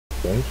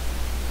Strange.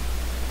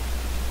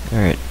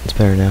 Alright, it's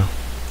better now.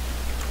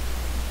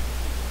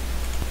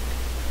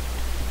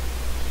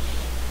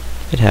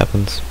 It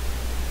happens.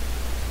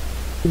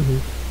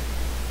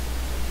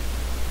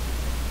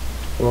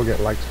 We'll get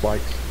lag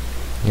spikes.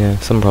 Yeah,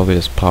 something probably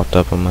just popped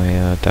up on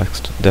my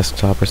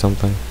desktop or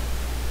something.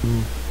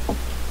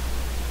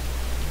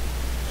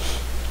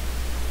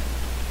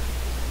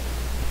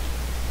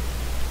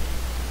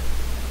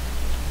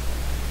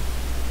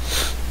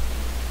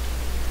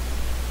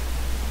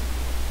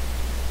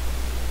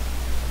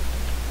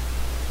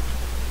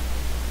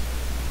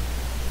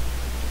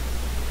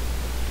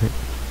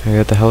 Are you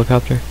at the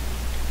helicopter?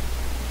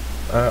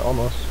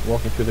 Almost.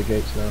 Walking through the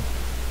gates now.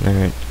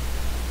 Alright.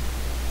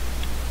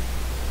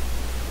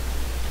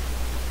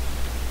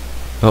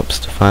 Oh,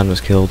 Stefan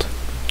was killed.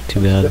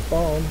 Too bad.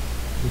 Stefan.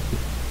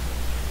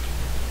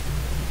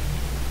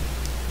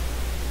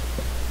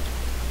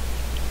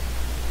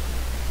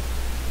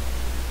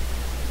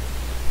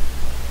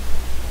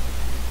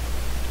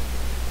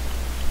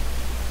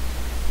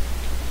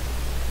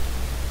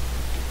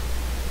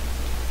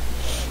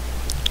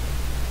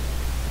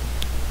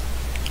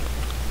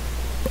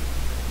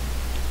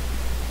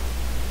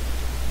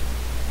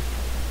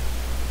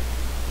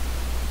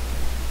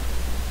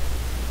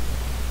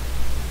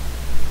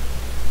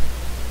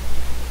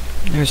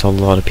 There's a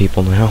lot of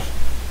people now.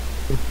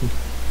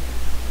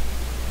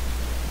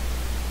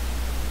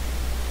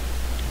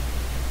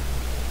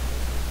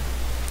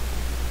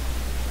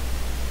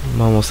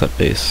 I'm almost at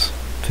base.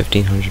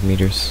 1,500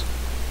 meters.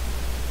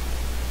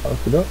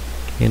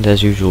 And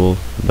as usual,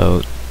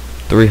 about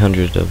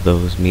 300 of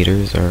those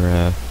meters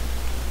are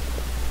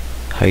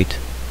height.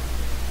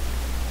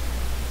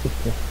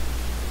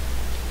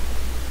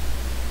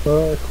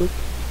 Quick.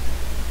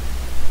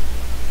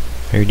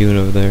 How are you doing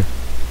over there?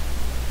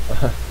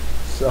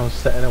 So I was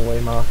setting a way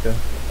marker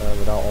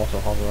without auto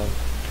hover on.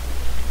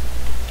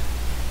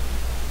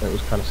 It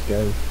was kind of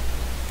scary.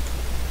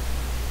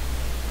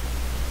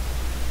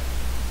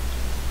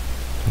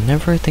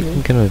 Whenever I think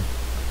I'm gonna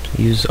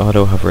use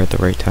auto hover at the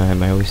right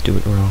time, I always do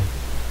it wrong.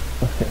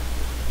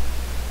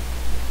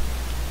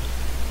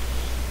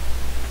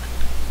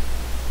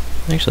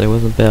 Actually, it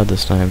wasn't bad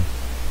this time.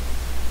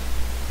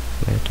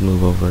 I have to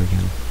move over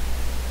again.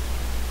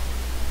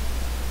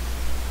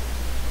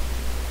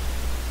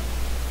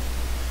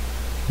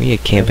 We need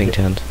a camping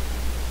tent.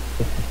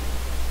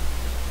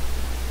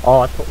 Oh,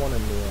 I put one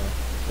in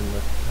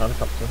the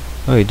helicopter.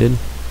 Oh, you did?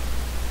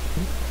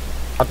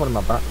 I put it in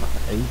my backpack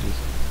for ages.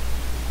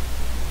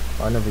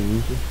 I never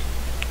used it.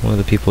 One of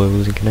the people are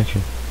losing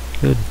connection.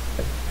 Good.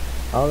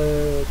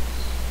 Alex.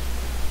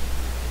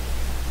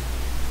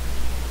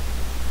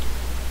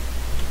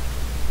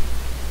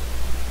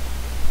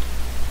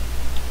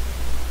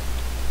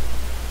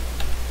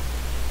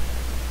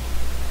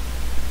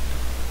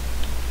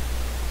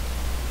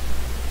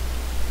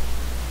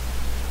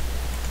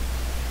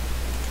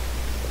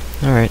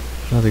 Alright,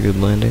 another good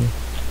landing.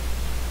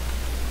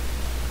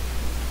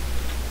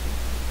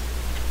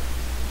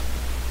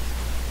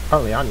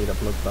 Apparently I need a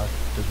blood bag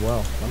as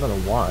well. I don't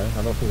know why.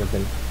 I don't think I've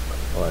been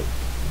like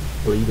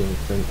bleeding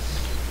since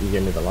you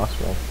gave me the last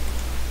one.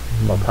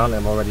 But apparently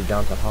I'm already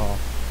down to half.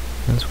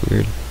 That's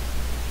weird.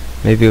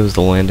 Maybe it was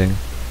the landing.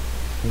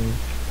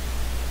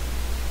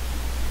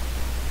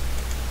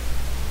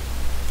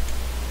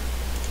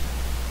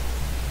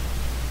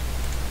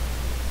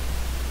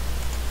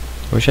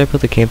 Where should I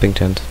put the camping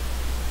tent?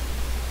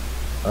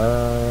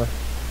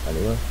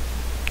 Anyway.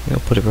 I'll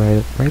put it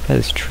right by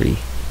this tree.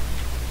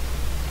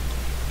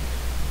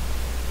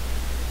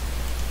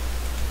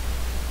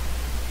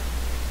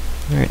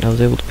 Alright, I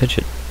was able to pitch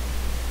it.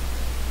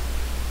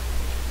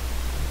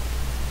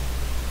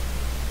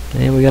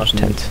 And we got a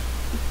tent.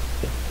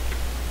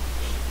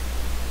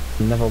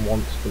 Never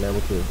once been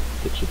able to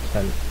pitch a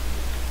tent.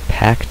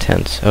 Pack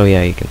tent. Oh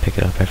yeah, you can pick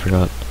it up, I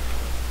forgot.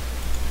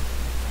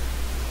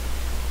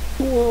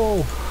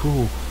 Whoa!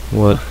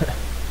 What?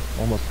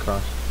 Almost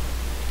crashed.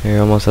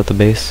 You're almost at the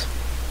base?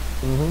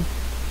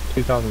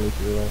 2,000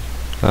 meters away.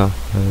 Oh,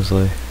 I was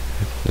like,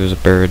 there was a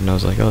bird and I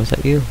was like, oh, is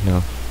that you?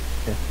 No.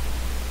 Yeah.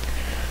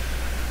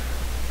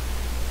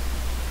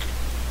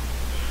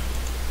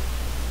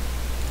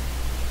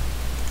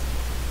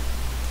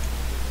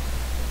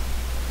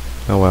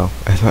 Oh wow,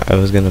 I thought I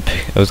was gonna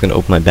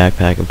open my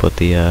backpack and put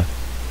the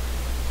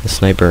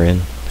sniper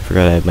in. I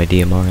forgot I had my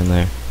DMR in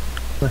there.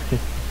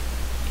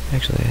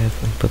 Actually, I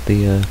put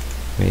the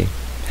my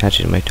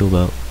hatchet in my tool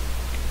belt.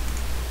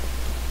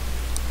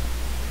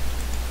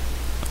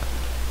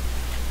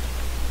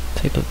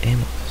 What type of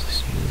ammo does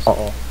this use?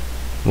 Uh-oh.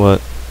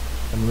 What?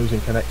 I'm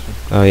losing connection.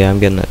 Oh yeah, I'm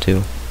getting that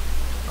too.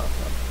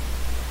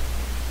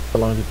 So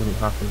long as it doesn't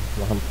happen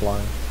while I'm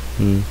flying.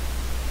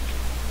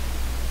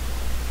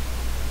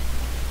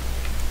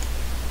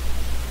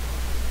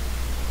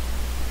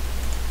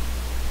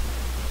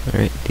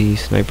 Alright, the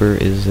sniper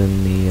is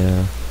in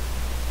the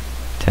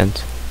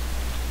tent.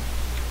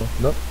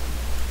 Nope.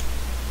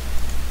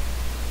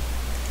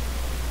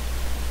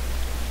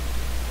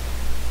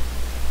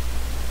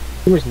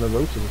 For some reason the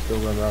rotors are still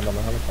going around on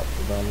the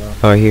helicopter down there.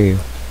 Oh, I hear you.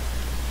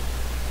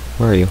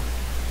 Where are you?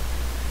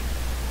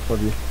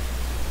 Above you.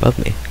 Above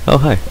me. Oh,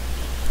 hi.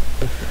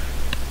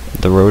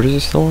 The rotors are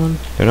still on?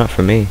 They're not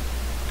for me.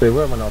 They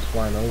were when I was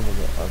flying over,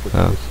 but I could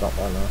probably stop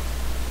by now.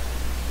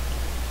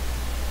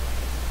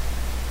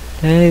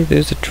 Hey,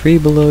 there's a tree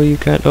below you.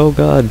 Can't. Oh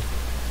God.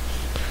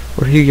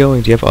 Where are you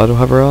going? Do you have auto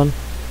hover on?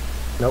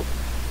 Nope.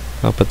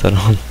 I'll put that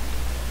on.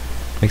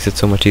 Makes it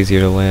so much easier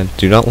to land.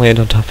 Do not land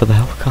on top of the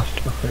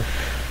helicopter.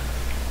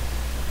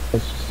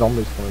 There's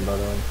zombies coming by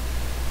the way.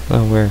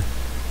 Oh, where?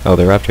 Oh,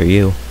 they're after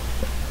you.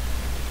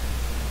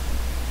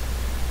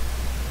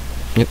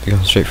 Yep, they're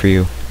going straight for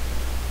you.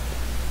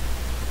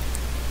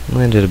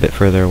 Landed a bit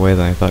further away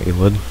than I thought you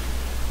would.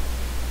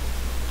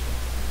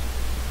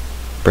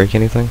 Break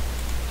anything?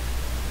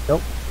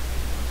 Nope.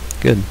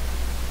 Good.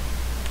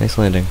 Nice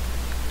landing.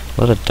 A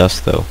lot of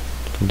dust though.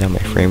 Putting down my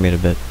frame rate a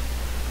bit.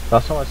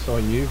 That's how I saw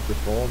you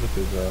before,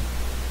 because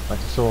I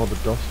saw all the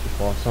dust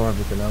before I saw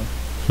everything else.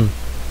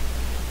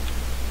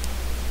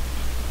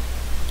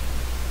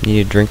 You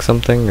need to drink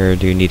something, or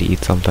do you need to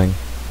eat something?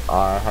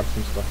 I had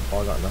some stuff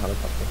before I got in the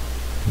helicopter.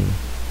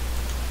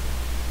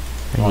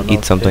 I Oh, need to no,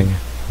 eat something.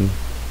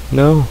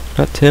 No,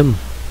 not Tim.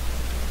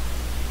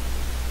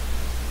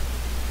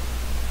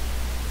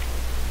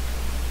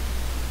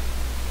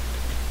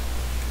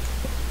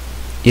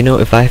 You know,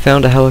 if I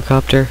found a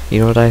helicopter, you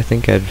know what I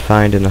think I'd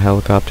find in a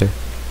helicopter?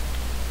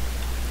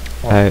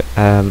 What?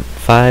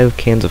 5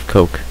 cans of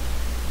Coke.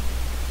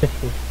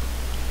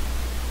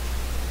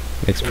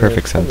 Makes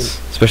perfect sense,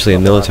 especially a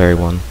military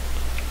one.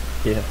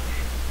 Yeah.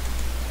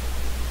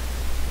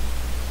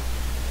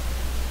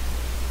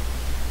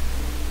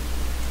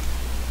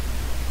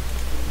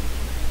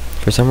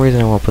 For some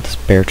reason I want to put this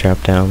bear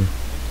trap down. I'm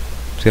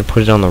just gonna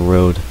put it on the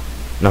road.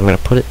 And I'm gonna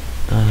put it,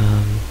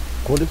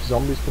 What if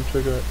zombies can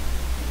trigger it?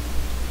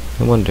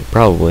 I wonder,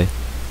 probably.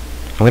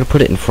 I'm gonna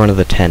put it in front of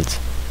the tent.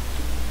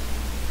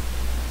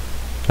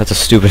 That's a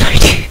stupid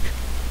idea.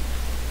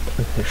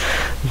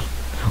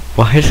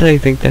 Why did I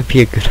think that'd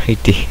be a good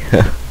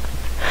idea?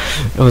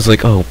 I was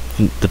like, oh,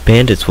 the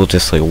bandits will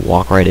just like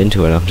walk right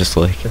into it. I'm just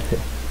like,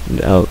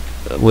 no,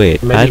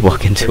 wait, Maybe I'd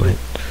walk into it.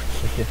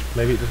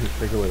 Maybe it doesn't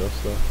trigger with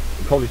us though.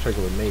 It'll probably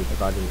trigger with me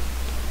because I didn't.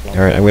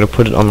 Alright, I'm gonna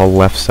put it on the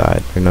left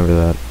side. Remember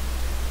that.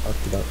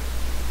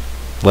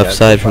 Left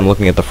side from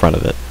looking at the front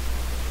of it.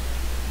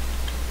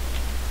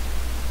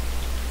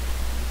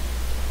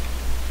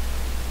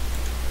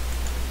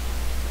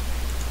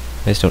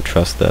 I just don't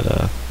trust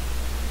that,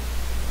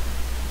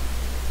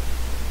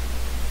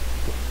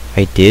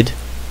 I did?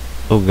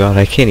 Oh god,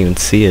 I can't even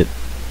see it.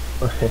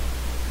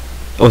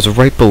 Oh, it's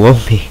right below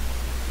me.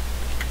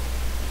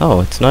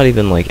 Oh, it's not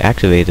even, like,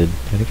 activated.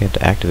 I think I have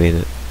to activate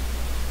it.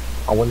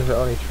 I wonder if it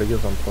only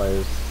triggers on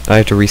players. I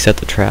have to reset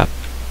the trap.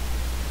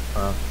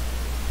 Uh,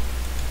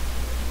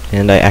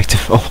 And I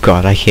oh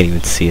god, I can't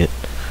even see it.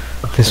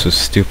 This was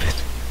stupid.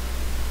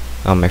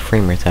 Oh, my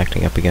frame rate's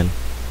acting up again.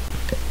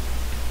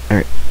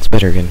 Alright, it's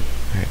better again.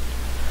 Alright.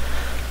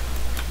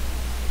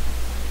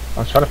 I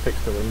was trying to fix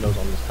the windows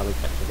on this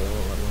helicopter, but it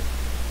won't let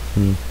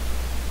me.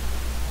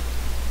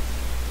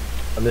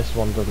 And this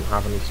one doesn't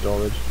have any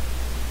storage.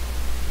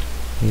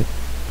 Yep.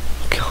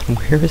 God,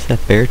 where is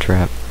that bear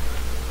trap?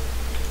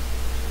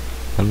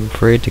 I'm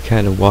afraid to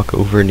kind of walk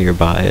over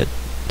nearby it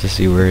to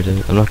see where it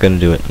is. I'm not gonna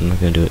do it. I'm not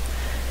gonna do it.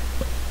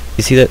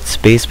 You see that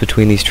space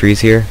between these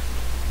trees here?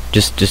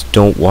 Just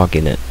don't walk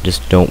in it.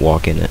 Just don't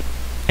walk in it.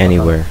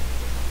 Anywhere.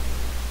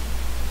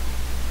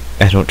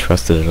 I don't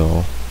trust it at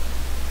all.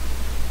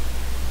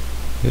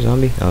 You a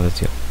zombie? Oh,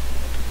 that's you.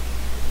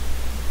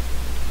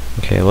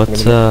 Okay,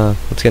 let's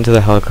get into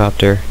the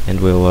helicopter and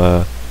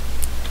we'll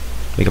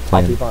make a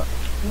plan.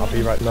 I'll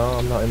be right. No,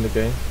 I'm not in the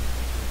game.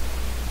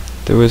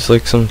 There was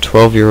like some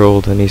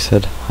 12-year-old and he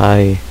said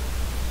hi.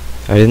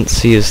 I didn't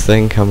see his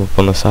thing come up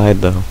on the side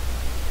though.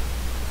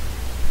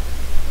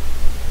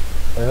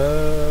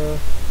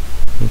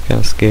 I'm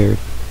kinda scared.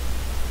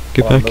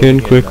 Get Well, back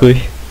in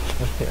quickly.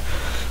 Yeah.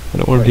 I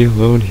don't want to be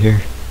alone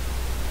here.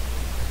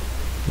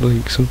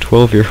 Like some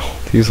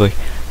 12-year-old. He's like,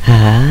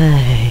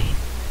 hi.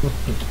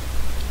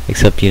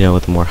 Except, you know,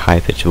 with a more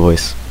high-pitched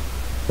voice.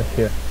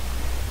 Yeah.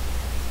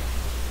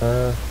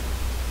 Well,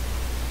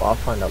 I'll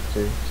find out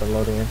too. So I'm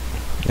loading in.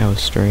 That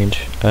was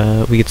strange.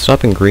 We could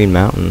stop in Green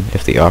Mountain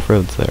if the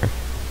off-road's there.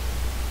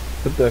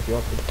 Could do if you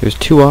want to. There's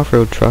 2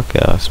 off-road truck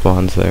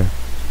spawns there.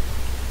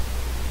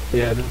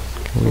 Yeah,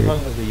 Weird.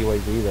 sometimes there's a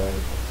UAV there.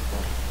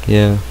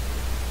 Yeah.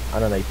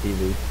 And an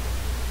ATV.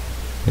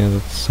 Yeah,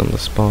 that's some of the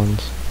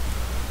spawns.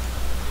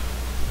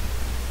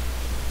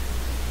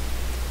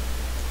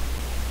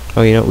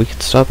 Oh, you know, we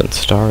could stop in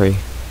Starry.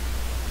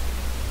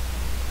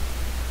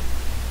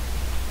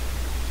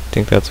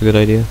 Think that's a good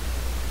idea?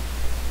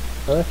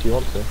 If you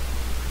want to.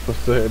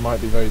 But it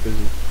might be very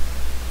busy.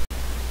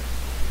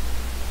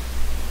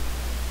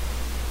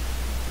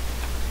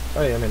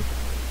 Oh yeah, I'm in.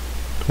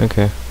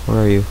 Okay, where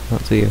are you? I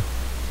don't see you.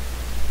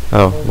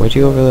 Oh, why'd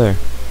you go over there?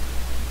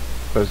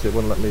 Because it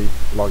wouldn't let me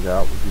log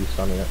out with you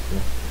standing next to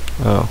me.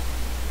 Oh.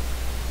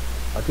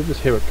 I did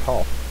just hear a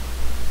cough.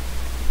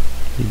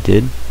 You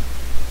did?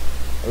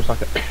 It was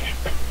like a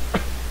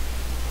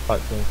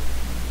type thing.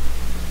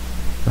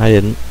 I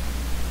didn't.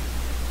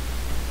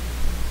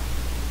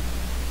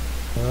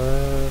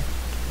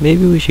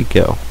 Maybe we should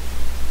go.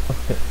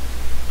 Okay.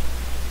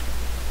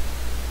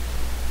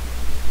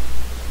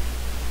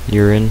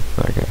 You're in?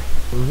 Okay.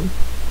 Mhm.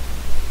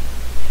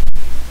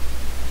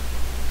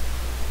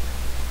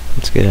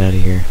 Let's get out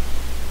of here.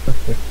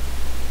 Okay. I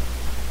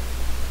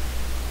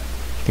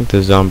think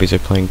the zombies are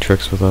playing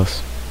tricks with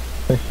us.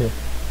 Okay.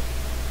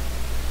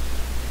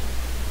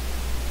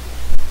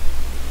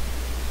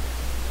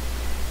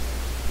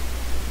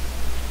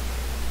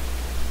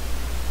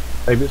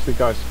 Maybe it's the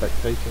guy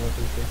spectating or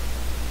something.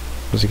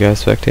 Was the guy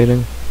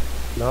spectating?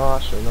 No,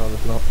 actually, no,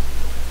 there's not.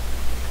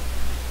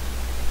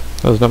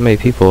 Oh, there's not many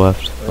people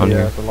left on Yeah,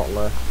 here. there's a lot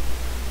left.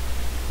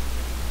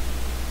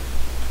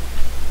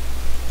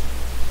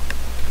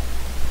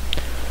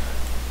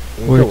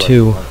 You can Where go to?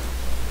 you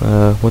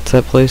want. What's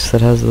that place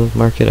that has the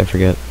market? I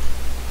forget.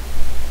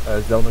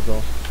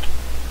 Zelnagor.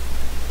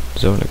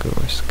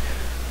 Zonagorsk.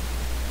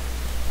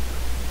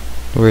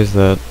 Where is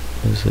that?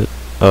 Is it?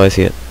 Oh, I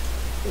see it.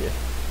 Yeah.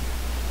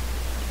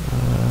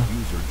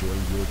 User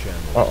joined your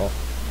channel. Uh oh.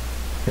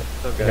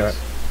 So guys,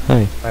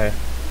 Hi. Hey.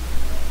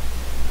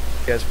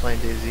 you guys playing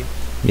DayZ?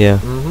 Yeah.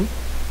 Mhm.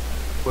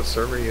 What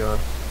server are you on?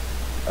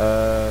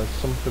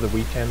 Some for the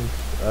weekend.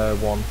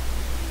 One.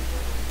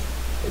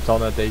 It's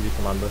on a DayZ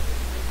Commander.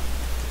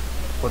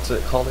 What's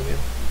it called again?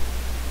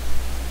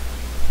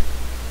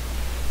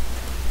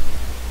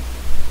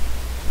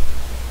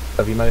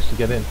 Have you managed to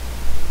get in?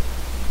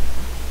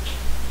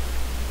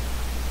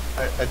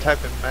 I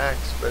type in max,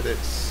 but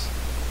it's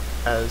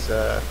as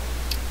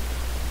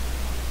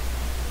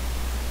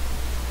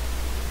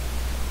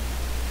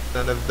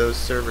none of those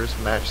servers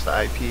match the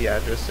IP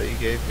address that you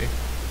gave me.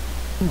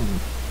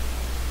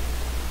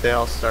 They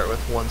all start with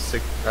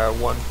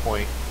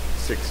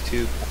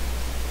 1.62.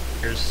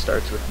 Yours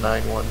starts with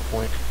 91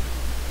 point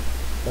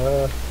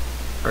I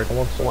or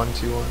want some.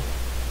 121.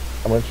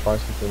 I'm gonna try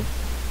something.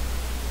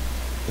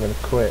 I'm gonna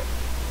quit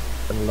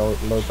and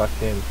load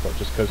back in, but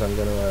just because I'm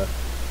gonna.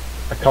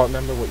 I can't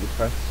remember what you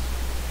press.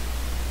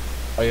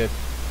 Oh yeah.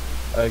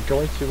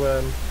 Go into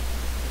the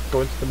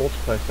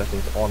multiplayer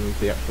settings on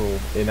the actual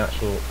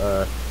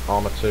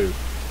Arma 2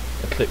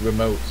 and click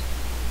remote,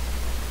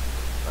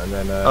 and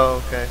then. Oh,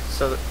 okay.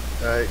 So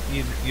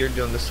you're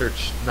doing the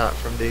search not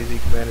from DayZ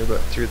Commander,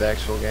 but through the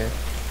actual game.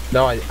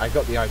 No, I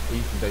got the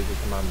IP from DayZ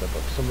Commander,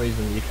 but for some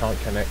reason you can't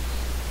connect.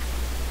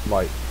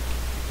 Like.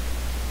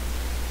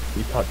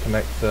 You can't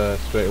connect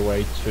straight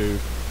away to.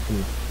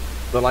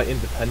 They're like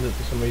independent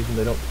for some reason.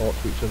 They don't talk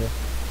to each other.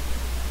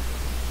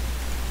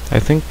 I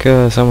think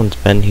someone's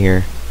been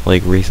here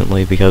like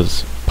recently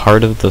because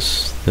part of the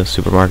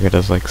supermarket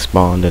has like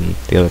spawned and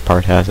the other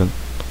part hasn't.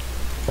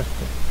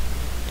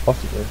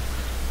 Possibly.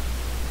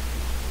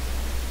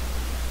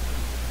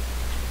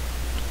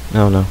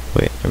 Oh no,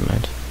 wait, never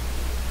mind.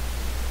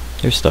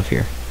 There's stuff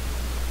here.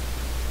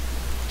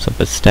 Some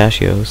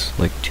pistachios,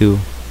 like 2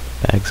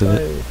 bags of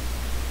it. Hey.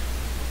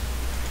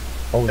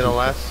 Oh, In the geez.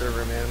 last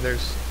server, man,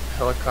 there's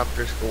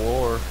helicopters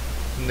galore,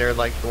 and they're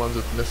like the ones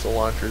with missile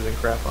launchers and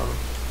crap on them.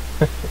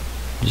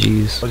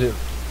 Jeez. Was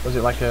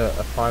it like a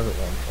private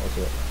one, or was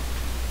it?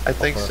 I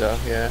think proper? so,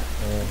 yeah.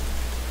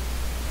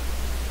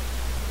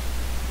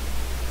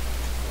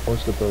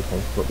 Always good those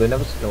ones, but they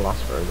never seem to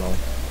last very long.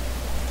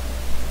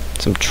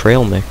 Some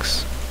trail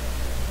mix.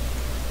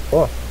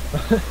 Oh!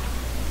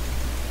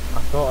 I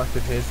thought I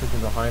could hear something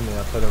behind me.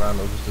 I turned around,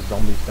 there was just a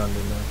zombie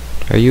standing there.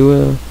 Are you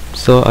are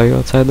you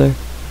outside there?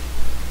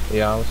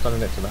 Yeah, I was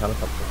standing next to the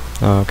helicopter.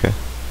 Oh, okay.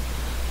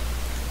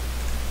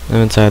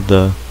 I'm inside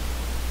the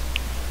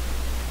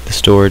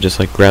store, just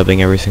like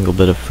grabbing every single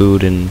bit of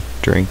food and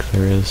drink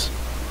there is.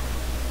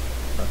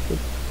 That's good.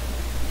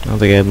 I don't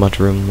think I have much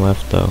room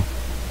left though.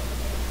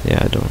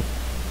 Yeah, I don't.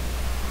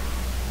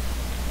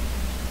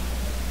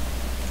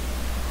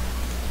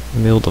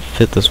 I'm able to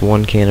fit this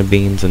 1 can of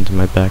beans into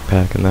my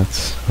backpack, and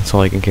that's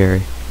all I can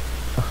carry.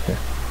 Okay.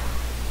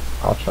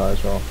 I'll try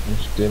as well. I'm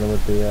just dealing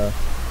with the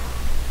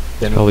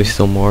There's probably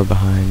still more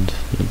behind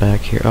in the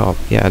back here. Oh,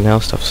 yeah, now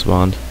stuff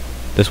spawned.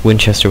 This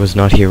Winchester was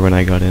not here when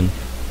I got in.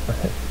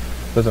 Okay.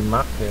 There's a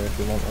map here if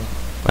you want one.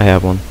 I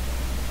have one.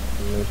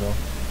 You as well.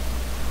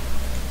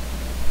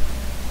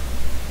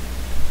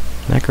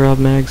 Makarov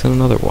mags and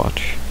another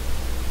watch.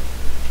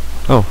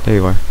 Oh, there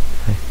you are.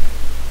 Hi.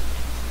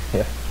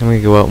 Yeah. I'm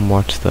gonna go out and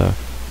watch the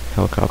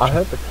helicopter. I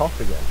heard the cough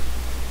again.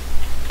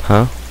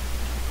 Huh?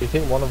 Do you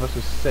think one of us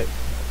is sick?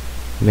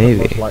 Maybe.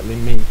 Most likely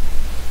me.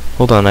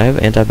 Hold on, I have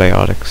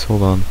antibiotics.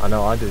 Hold on. I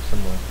know, I do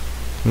somewhere.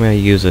 I'm gonna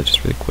use it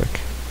just really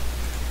quick.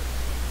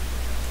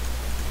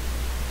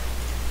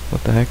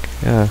 What the heck?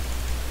 Yeah.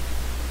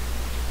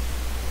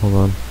 Hold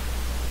on.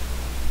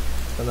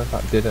 I don't know if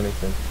that did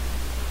anything.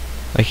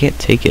 I can't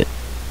take it.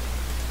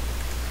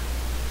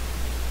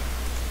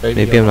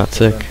 Maybe you're I'm not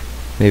sick. then.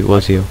 Maybe it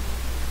was you.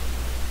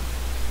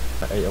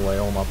 I ate away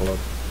all my blood.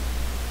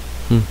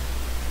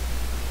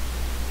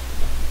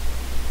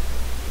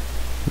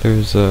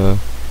 There's the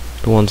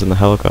ones in the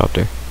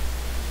helicopter.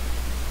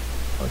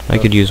 I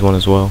could use one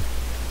as well.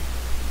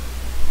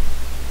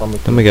 When we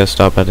Then we gotta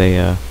stop at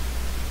a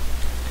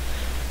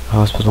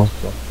hospital.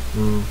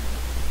 Mm.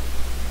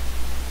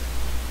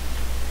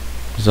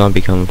 Zombie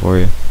coming for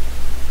you. You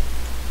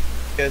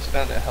guys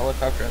found a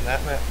helicopter on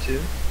that map too?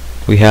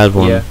 We had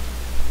one. Yeah,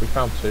 we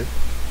found 2.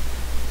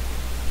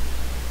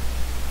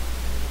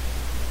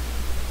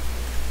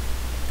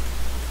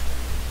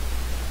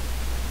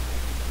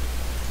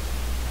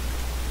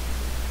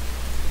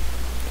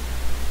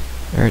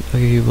 Alright, I'll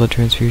give you a blood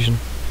transfusion.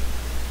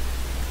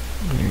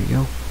 There you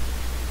go.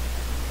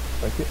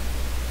 Thank you.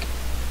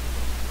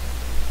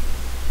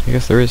 I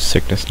guess there is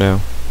sickness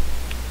now.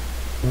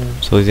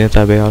 Mm. So these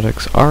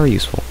antibiotics are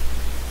useful.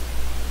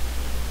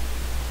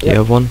 Do you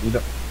have one?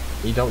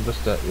 You don't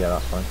just, yeah,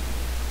 that's fine.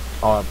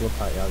 Oh, blood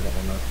pack, yeah, I got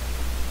one now.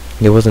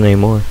 There wasn't any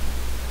more.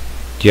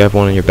 Do you have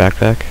one in your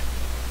backpack?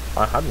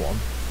 I had one.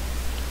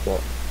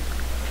 What?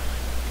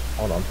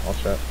 Hold on, I'll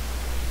check.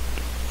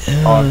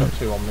 Oh, I've got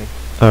 2 on me.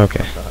 Oh,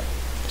 okay. That's alright.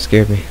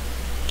 Scared me.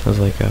 I was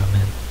like, oh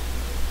man.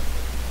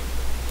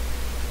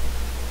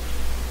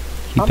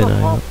 Keep I'm an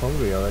eye out. half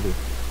hungry already.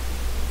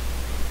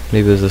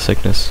 Maybe it was the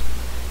sickness.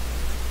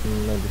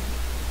 Maybe.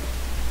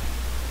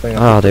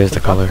 Ah, there's the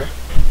color.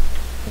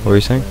 What were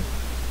you saying?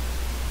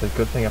 It's a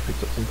good thing I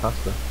picked up some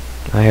pasta.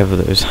 I have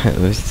those.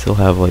 I still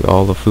have like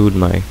all the food in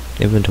my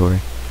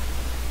inventory.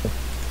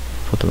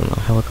 Put them in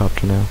the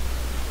helicopter now.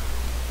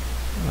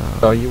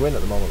 So are you in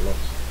at the moment, Lux?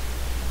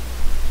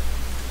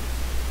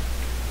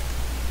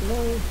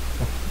 No.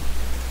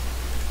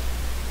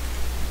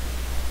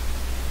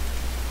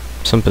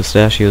 Some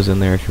pistachios in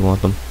there if you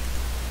want them.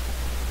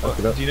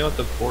 Okay, Do you know what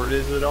the port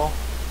is at all?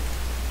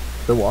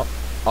 the what?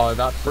 Oh,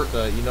 that's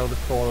you know the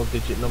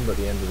 4-digit number at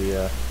the end of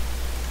the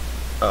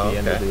Oh,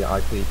 end of the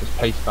IP. Just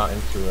paste that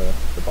into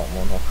the bottom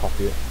one or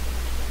copy it.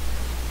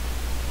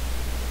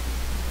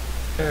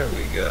 There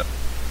we go.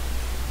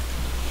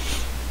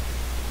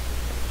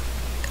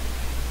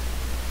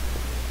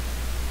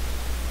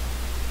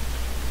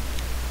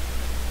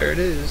 There it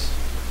is.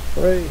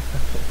 Hooray!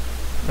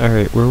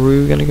 Alright, where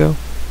were we gonna go?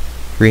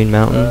 Green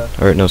Mountain?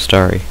 Or no,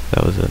 Starry.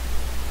 That was it.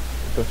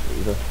 Go for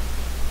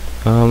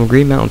either.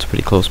 Green Mountain's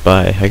pretty close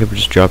by. I could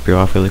just drop you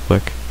off really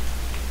quick.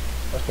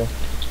 Okay.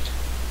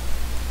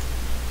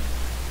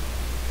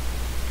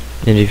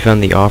 And if you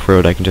found the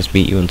off-road, I can just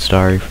meet you in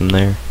Starry from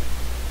there.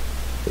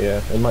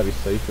 Yeah, it might be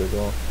safer as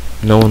well.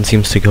 No one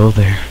seems to go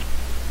there.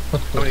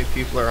 How many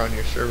people are on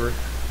your server?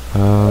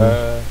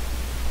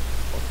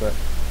 What's that?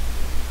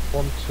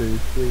 1, 2,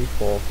 3,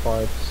 4,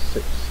 5,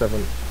 6,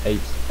 7,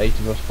 8. 8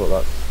 of us, but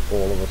that's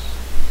all of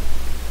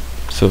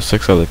us. So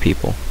 6 other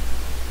people.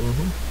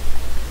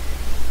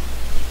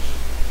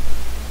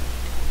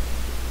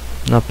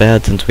 Not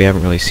bad since we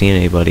haven't really seen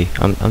anybody.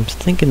 I'm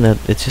thinking that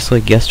it's just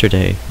like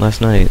yesterday, last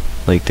night.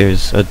 Like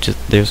there's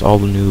there's all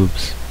the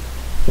noobs.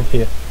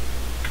 Yeah.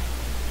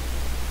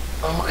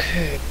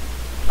 Okay.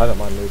 I don't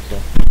mind moves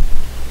though.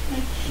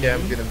 Yeah,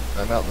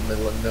 I'm out in the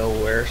middle of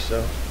nowhere,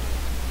 so.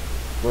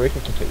 Well, we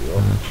can take you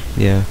off.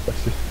 Yeah.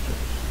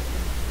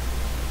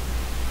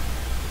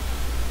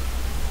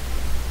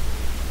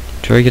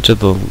 Try to get to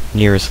the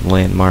nearest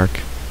landmark.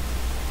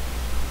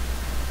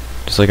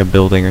 Just like a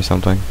building or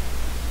something.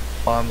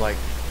 Well,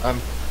 I'm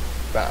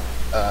about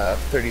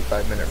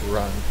 35-minute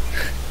run.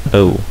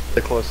 Oh.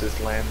 The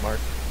closest landmark.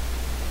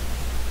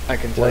 I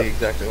can tell you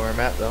exactly where I'm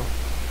at though.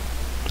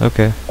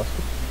 Okay.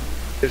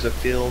 There's a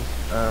field.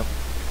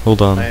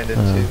 Hold on. Land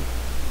into.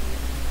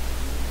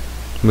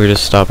 We're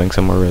just stopping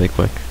somewhere really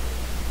quick.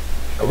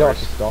 You don't have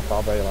to stop,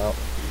 I'll bail out.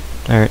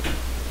 Alright.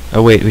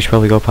 Oh wait, we should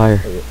probably go up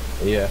higher.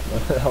 Yeah,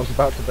 I was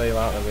about to bail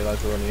out and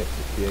realised we're only at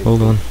 68.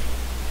 Hold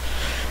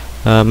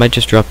on. Might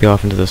just drop you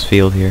off into this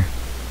field here.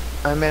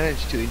 I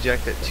managed to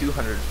eject at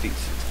 200 feet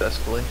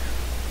successfully.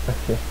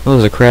 Oh,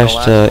 there's a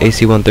crashed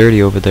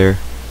AC-130 over there.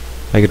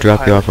 I could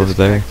drop you off over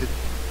there.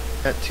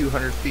 At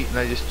 200 feet, and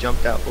I just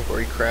jumped out before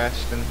he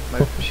crashed, and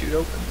my chute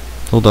opened.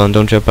 Hold on,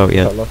 don't jump out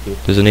yet. Got lucky.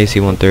 There's an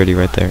AC-130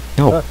 right there.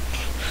 No.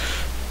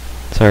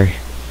 Sorry.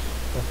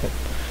 Okay.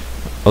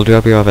 I'll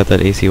drop you off at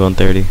that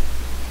AC-130.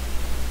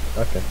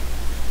 Okay.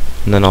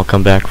 And then I'll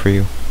come back for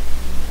you.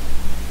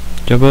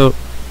 Jump out.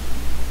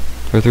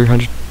 We're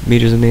 300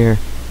 meters in the air.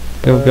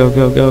 Go, go,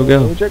 go, go,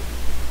 go. Eject.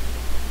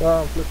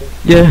 Oh, I'm flipping.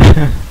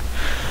 Yeah!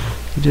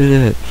 You did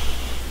it.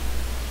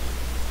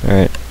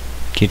 Alright.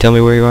 Can you tell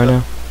me where you are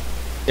now?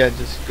 Yeah,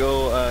 just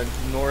go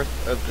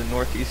north of the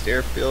northeast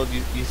airfield.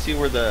 You see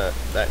where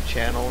that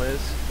channel is?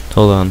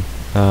 Hold on.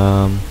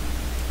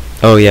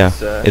 Oh yeah.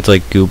 It's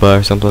like Guba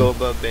or something?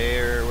 Goba Bay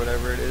or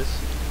whatever it is.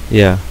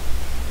 Yeah.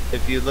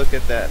 If you look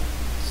at that,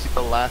 see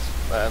the last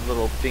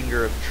little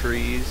finger of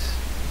trees?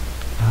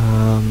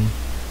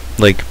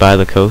 Like by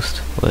the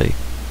coast? Like...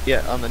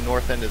 Yeah, on the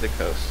north end of the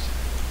coast.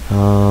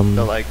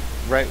 So like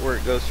right where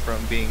it goes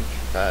from being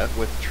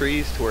with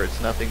trees to where it's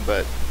nothing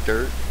but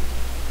dirt.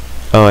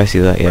 Oh, I see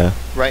that, yeah.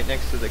 Right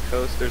next to the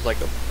coast, there's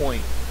like a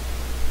point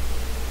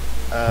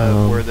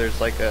where there's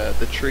like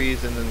the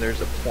trees, and then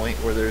there's a point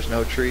where there's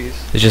no trees.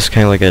 It's just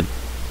kind of like a,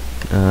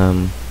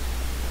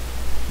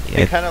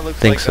 yeah, it kind of looks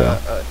think like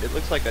so. it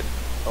looks like a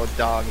a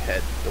dog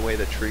head, the way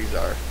the trees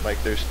are. Like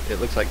it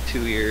looks like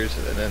 2 ears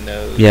and a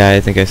nose. Yeah,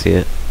 I think I see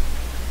it.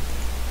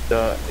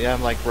 Yeah,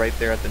 I'm like right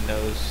there at the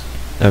nose.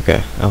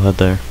 Okay, I'll head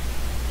there.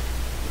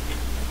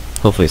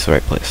 Hopefully it's the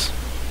right place.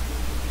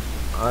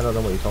 I don't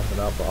know what you're talking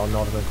about, but I'll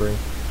nod and agree.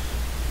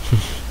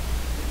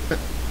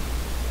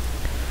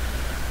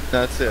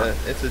 No,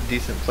 it's a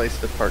decent place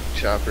to park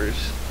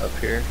choppers up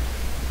here.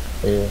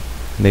 Yeah.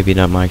 Maybe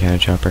not my kind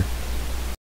of chopper.